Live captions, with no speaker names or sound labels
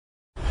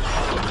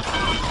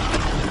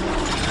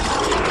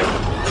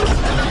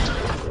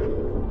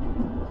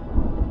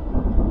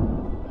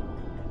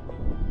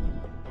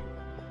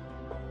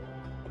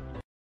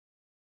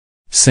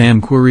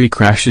Sam Querrey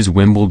crashes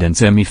Wimbledon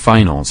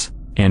semifinals,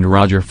 and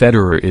Roger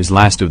Federer is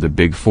last of the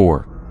Big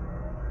Four.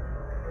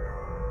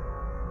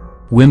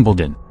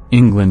 Wimbledon,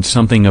 England.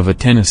 Something of a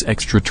tennis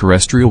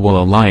extraterrestrial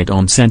will alight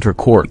on centre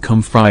court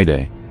come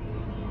Friday.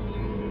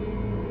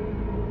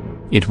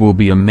 It will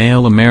be a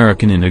male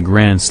American in a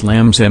Grand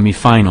Slam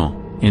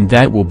semi-final, and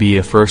that will be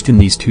a first in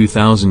these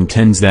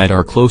 2010s that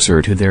are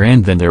closer to their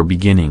end than their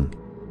beginning.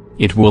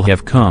 It will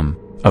have come,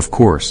 of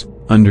course,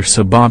 under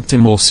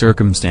suboptimal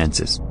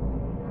circumstances.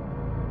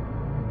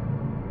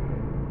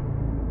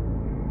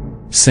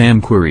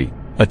 Sam Querrey,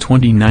 a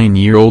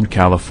 29-year-old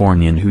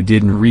Californian who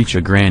didn't reach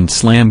a Grand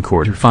Slam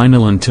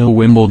quarterfinal until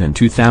Wimbledon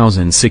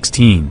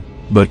 2016,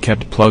 but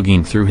kept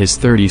plugging through his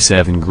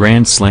 37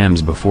 Grand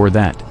Slams before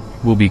that,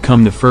 will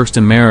become the first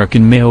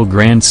American male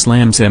Grand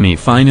Slam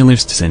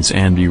semi-finalist since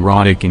Andy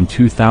Roddick in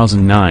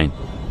 2009.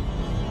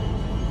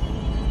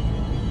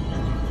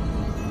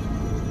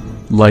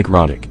 Like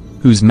Roddick,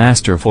 whose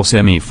masterful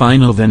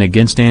semi-final then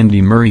against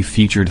Andy Murray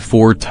featured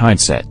 4 tied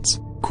sets,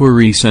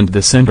 Querrey sent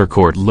the centre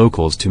court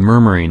locals to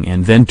murmuring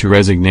and then to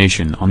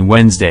resignation on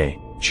Wednesday,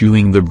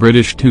 chewing the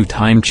British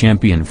 2-time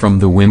champion from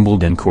the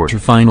Wimbledon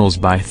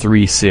quarterfinals by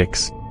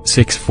 3-6,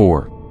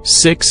 6-4,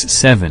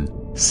 6-7,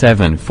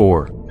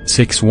 7-4,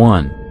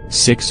 6-1,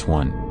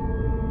 6-1.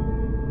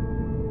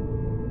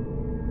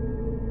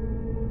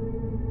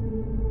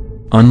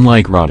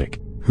 Unlike Roddick,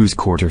 whose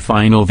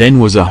quarterfinal then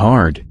was a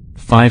hard,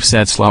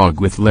 5-set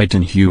slog with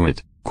Lleyton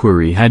Hewitt,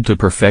 Querrey had to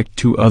perfect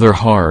 2 other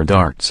hard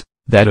arts,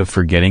 that of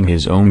forgetting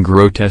his own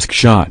grotesque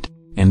shot,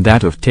 and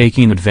that of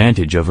taking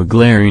advantage of a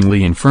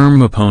glaringly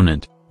infirm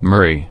opponent,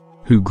 Murray,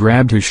 who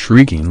grabbed his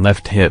shrieking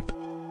left hip.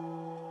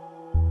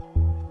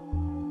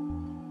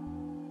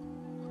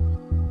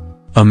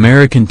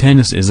 "American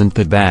tennis isn't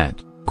that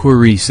bad,"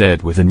 Querrey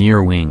said with a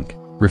near wink,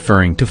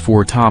 referring to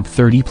 4 top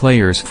 30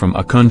 players from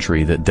a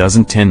country that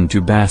doesn't tend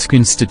to bask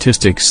in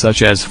statistics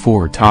such as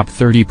 4 top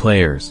 30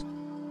 players.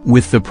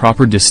 With the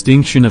proper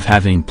distinction of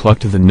having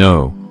plucked the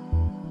no.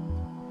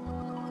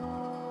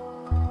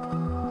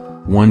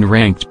 1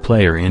 ranked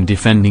player and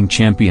defending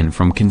champion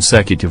from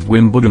consecutive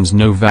Wimbledons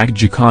Novak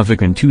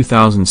Djokovic in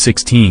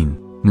 2016,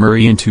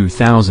 Murray in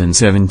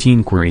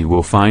 2017. Querrey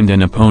will find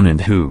an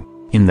opponent who,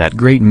 in that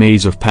great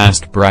maze of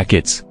past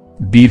brackets,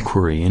 beat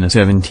Querrey in a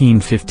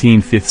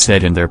 17-15 fifth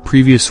set in their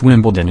previous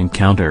Wimbledon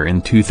encounter in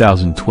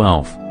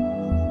 2012.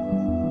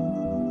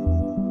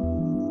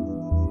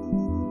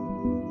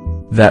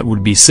 That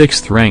would be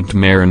 6th-ranked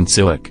Marin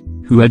Cilic,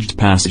 who edged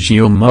past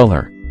Gilles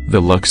Muller, the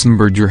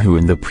Luxembourger who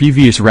in the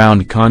previous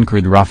round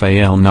conquered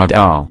Rafael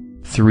Nadal,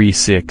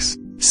 3-6,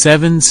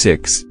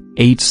 7-6,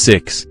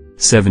 8-6,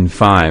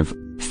 7-5,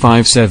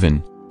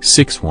 5-7,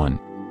 6-1.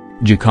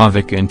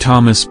 Djokovic and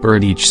Thomas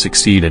Berdych each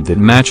succeeded that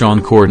match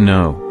on court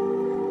no.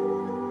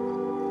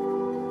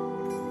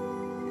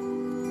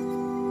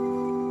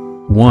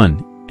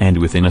 1, and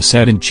within a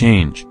set and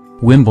change,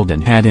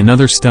 Wimbledon had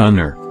another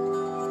stunner.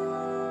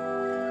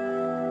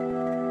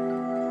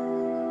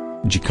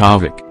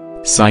 Djokovic,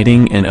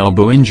 citing an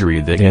elbow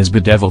injury that has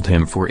bedeviled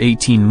him for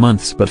 18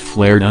 months but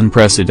flared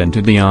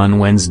unprecedentedly on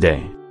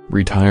Wednesday,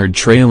 retired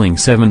trailing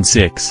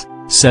 7-6,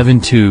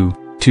 7-2,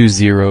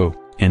 2-0,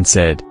 and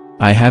said,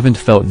 "I haven't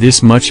felt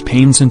this much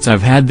pain since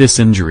I've had this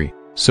injury,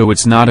 so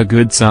it's not a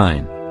good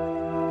sign."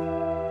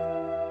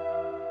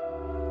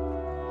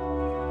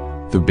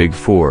 The Big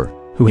Four,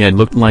 who had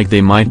looked like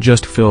they might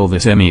just fill the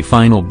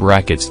semi-final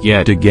brackets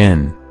yet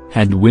again,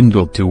 had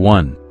dwindled to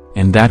 1,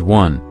 and that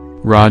 1,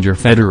 Roger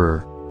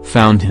Federer,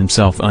 found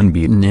himself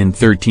unbeaten in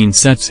 13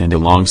 sets and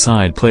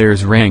alongside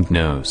players ranked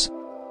nos.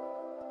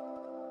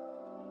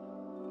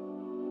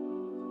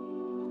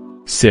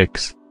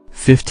 6,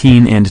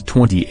 15 and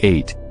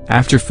 28,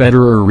 after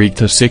Federer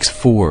reeked a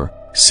 6-4,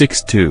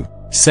 6-2,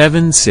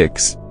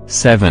 7-6,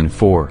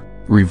 7-4,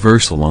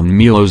 reversal on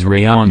Milos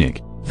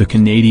Raonic, the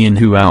Canadian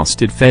who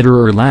ousted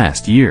Federer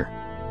last year.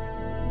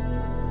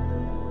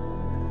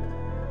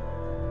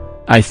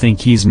 "I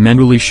think he's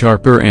mentally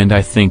sharper and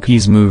I think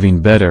he's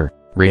moving better,"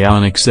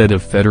 Raonic said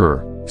of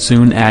Federer,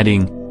 soon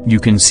adding, "You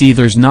can see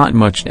there's not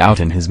much doubt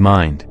in his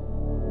mind."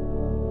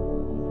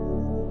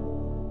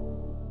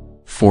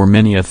 For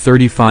many a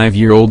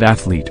 35-year-old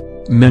athlete,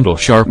 mental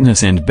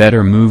sharpness and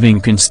better moving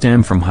can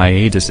stem from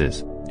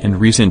hiatuses, and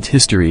recent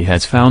history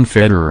has found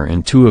Federer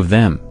in 2 of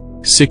them,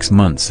 6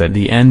 months at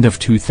the end of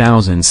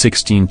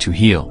 2016 to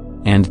heal,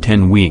 and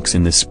 10 weeks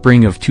in the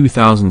spring of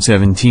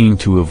 2017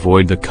 to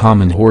avoid the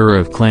common horror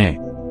of clay.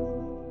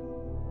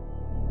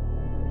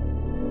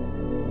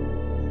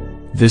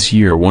 "This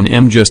year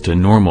I'm just a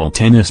normal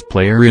tennis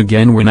player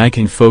again when I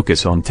can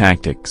focus on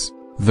tactics,"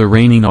 the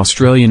reigning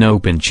Australian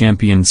Open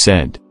champion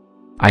said.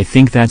 "I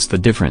think that's the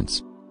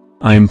difference.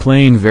 I'm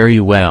playing very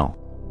well.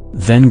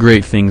 Then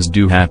great things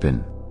do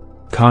happen.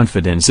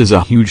 Confidence is a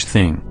huge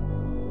thing.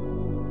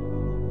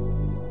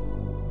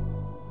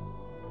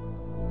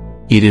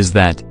 It is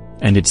that,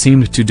 and it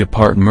seemed to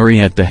depart Murray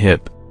at the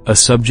hip, a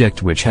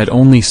subject which had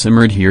only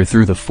simmered here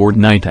through the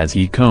fortnight as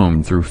he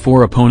combed through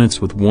 4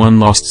 opponents with 1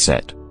 lost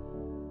set.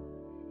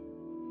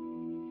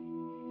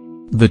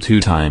 The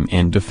two-time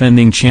and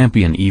defending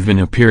champion even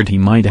appeared he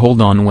might hold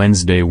on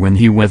Wednesday when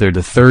he weathered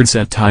a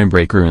third-set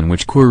tiebreaker in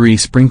which Querrey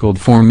sprinkled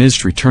 4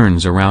 missed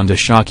returns around a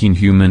shocking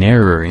human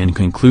error and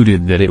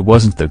concluded that it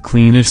wasn't the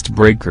cleanest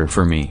breaker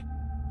for me.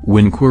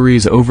 When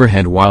Querrey's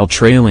overhead while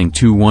trailing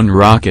 2-1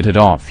 rocketed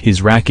off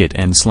his racket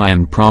and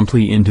slammed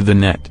promptly into the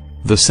net,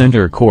 the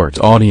center court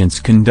audience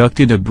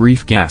conducted a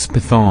brief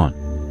gasp-a-thon.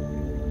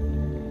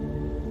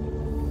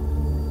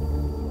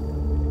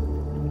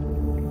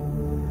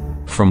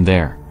 From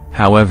there,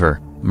 however,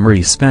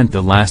 Murray spent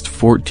the last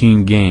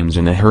 14 games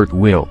in a hurt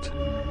wilt.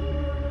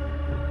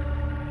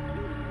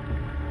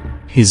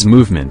 His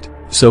movement,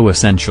 so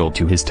essential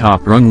to his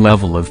top-rung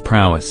level of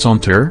prowess on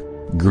tour,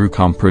 grew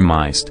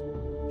compromised.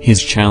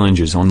 His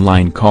challenges on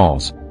line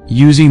calls,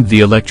 using the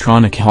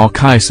electronic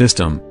Hawkeye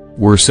system,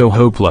 were so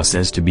hopeless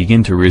as to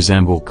begin to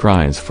resemble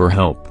cries for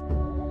help.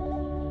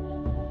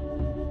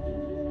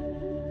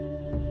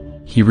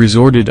 He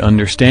resorted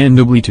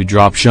understandably to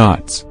drop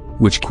shots,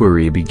 which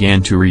Querrey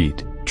began to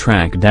read,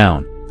 track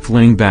down,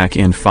 fling back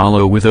and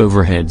follow with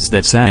overheads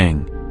that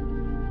sang.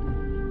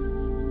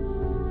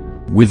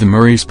 With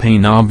Murray's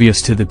pain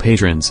obvious to the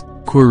patrons,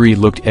 Querrey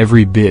looked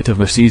every bit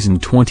of a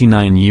seasoned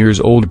 29 years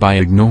old by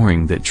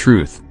ignoring that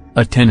truth,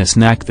 a tennis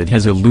knack that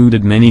has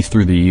eluded many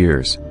through the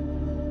years.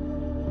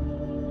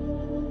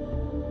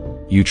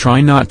 You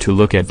try not to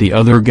look at the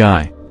other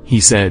guy, he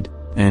said,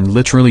 and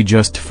literally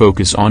just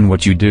focus on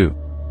what you do.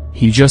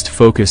 He just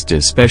focused,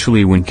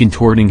 especially when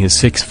contorting his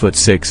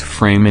 6'6"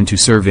 frame into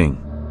serving.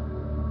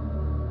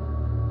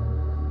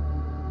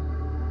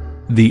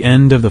 The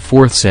end of the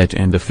fourth set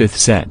and the fifth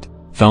set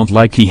felt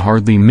like he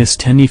hardly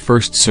missed any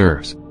first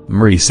serves,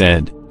 Murray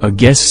said, a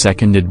guess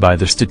seconded by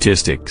the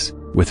statistics,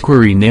 with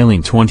Querrey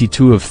nailing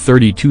 22 of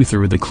 32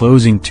 through the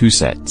closing 2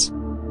 sets.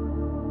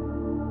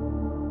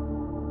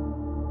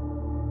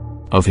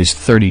 Of his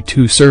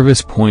 32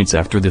 service points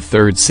after the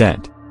third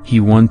set, he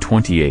won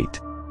 28.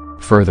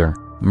 Further,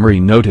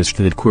 Murray noticed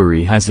that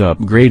Querrey has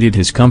upgraded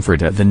his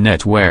comfort at the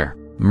net where,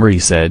 Murray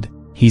said,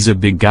 he's a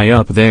big guy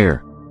up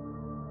there.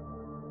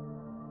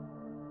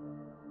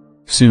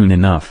 Soon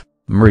enough,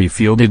 Murray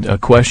fielded a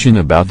question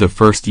about the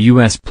first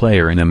U.S.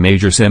 player in a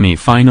major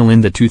semi-final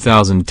in the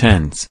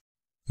 2010s.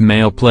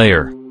 Male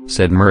player,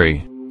 said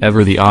Murray,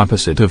 ever the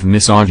opposite of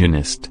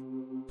misogynist.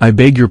 I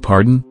beg your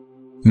pardon?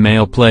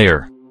 Male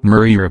player,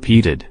 Murray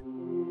repeated.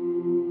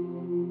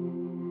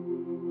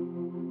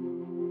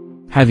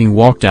 Having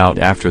walked out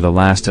after the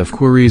last of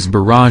Querrey's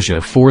barrage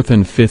of fourth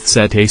and fifth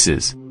set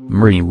aces,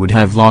 Murray would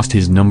have lost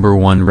his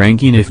 #1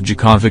 ranking if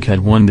Djokovic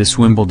had won this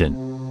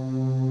Wimbledon.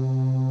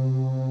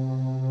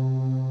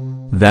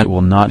 That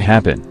will not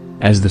happen,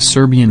 as the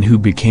Serbian who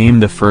became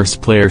the first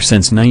player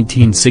since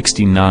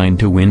 1969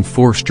 to win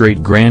 4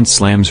 straight Grand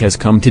Slams has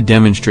come to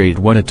demonstrate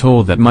what a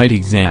toll that might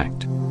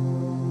exact.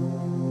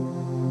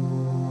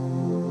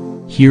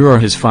 Here are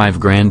his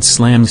 5 Grand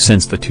Slams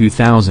since the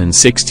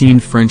 2016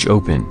 French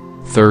Open: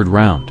 3rd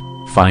round,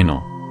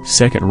 final,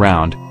 2nd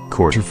round,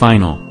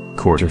 quarterfinal,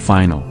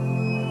 quarterfinal.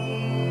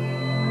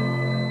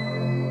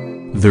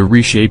 The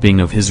reshaping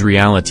of his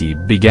reality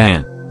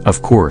began,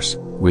 of course,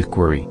 with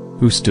Querrey,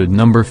 who stood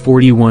number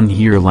 41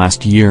 here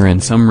last year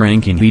and some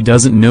ranking he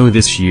doesn't know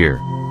this year.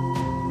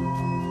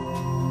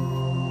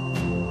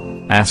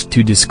 Asked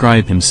to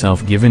describe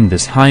himself given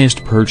this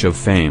highest perch of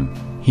fame,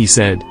 he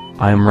said,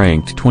 I'm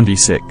ranked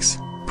 26,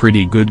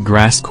 pretty good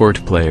grass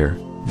court player,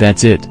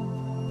 that's it.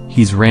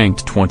 He's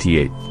ranked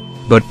 28th,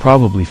 but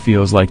probably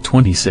feels like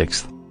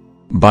 26th.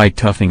 By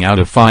toughing out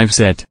a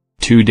 5-set,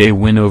 2-day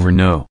win over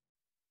No.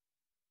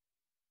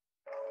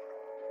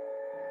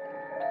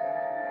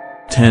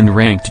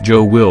 10-ranked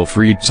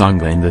Joe-Wilfried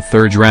Tsonga in the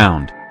 3rd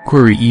round,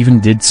 Querrey even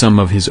did some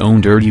of his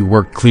own dirty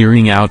work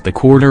clearing out the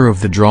quarter of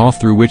the draw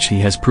through which he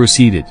has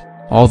proceeded,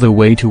 all the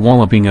way to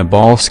walloping a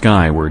ball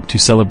skyward to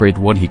celebrate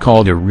what he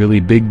called a really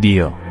big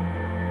deal.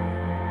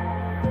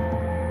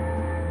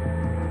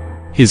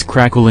 His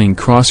crackling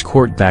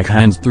cross-court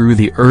backhands through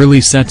the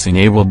early sets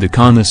enabled the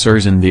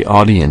connoisseurs in the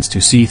audience to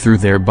see through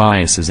their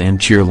biases and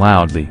cheer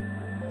loudly.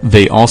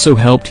 They also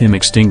helped him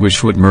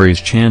extinguish what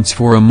Murray's chance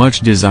for a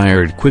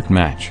much-desired quick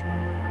match.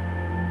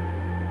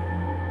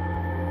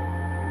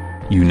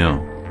 You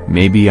know,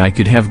 maybe I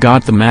could have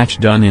got the match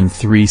done in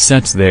 3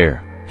 sets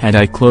there, had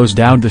I closed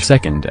out the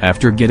second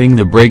after getting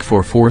the break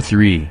for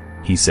 4-3,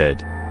 he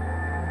said.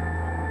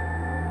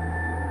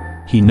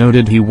 He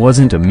noted he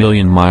wasn't a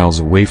million miles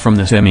away from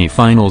the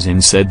semi-finals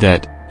and said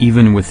that,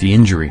 even with the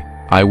injury,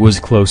 I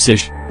was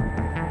close-ish.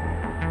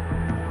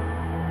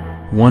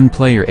 One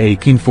player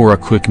aching for a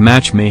quick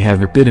match may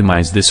have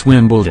epitomized this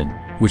Wimbledon,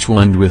 which will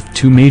end with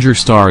 2 major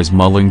stars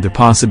mulling the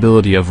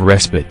possibility of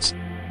respites.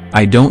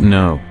 I don't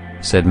know,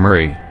 said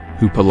Murray,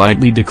 who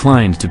politely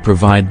declined to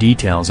provide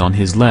details on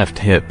his left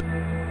hip.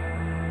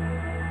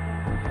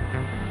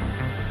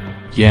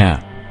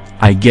 Yeah.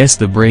 I guess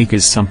the break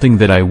is something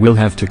that I will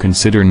have to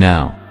consider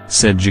now,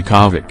 said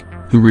Djokovic,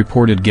 who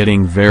reported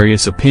getting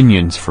various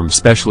opinions from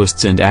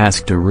specialists and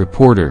asked a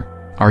reporter,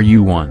 are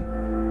you one?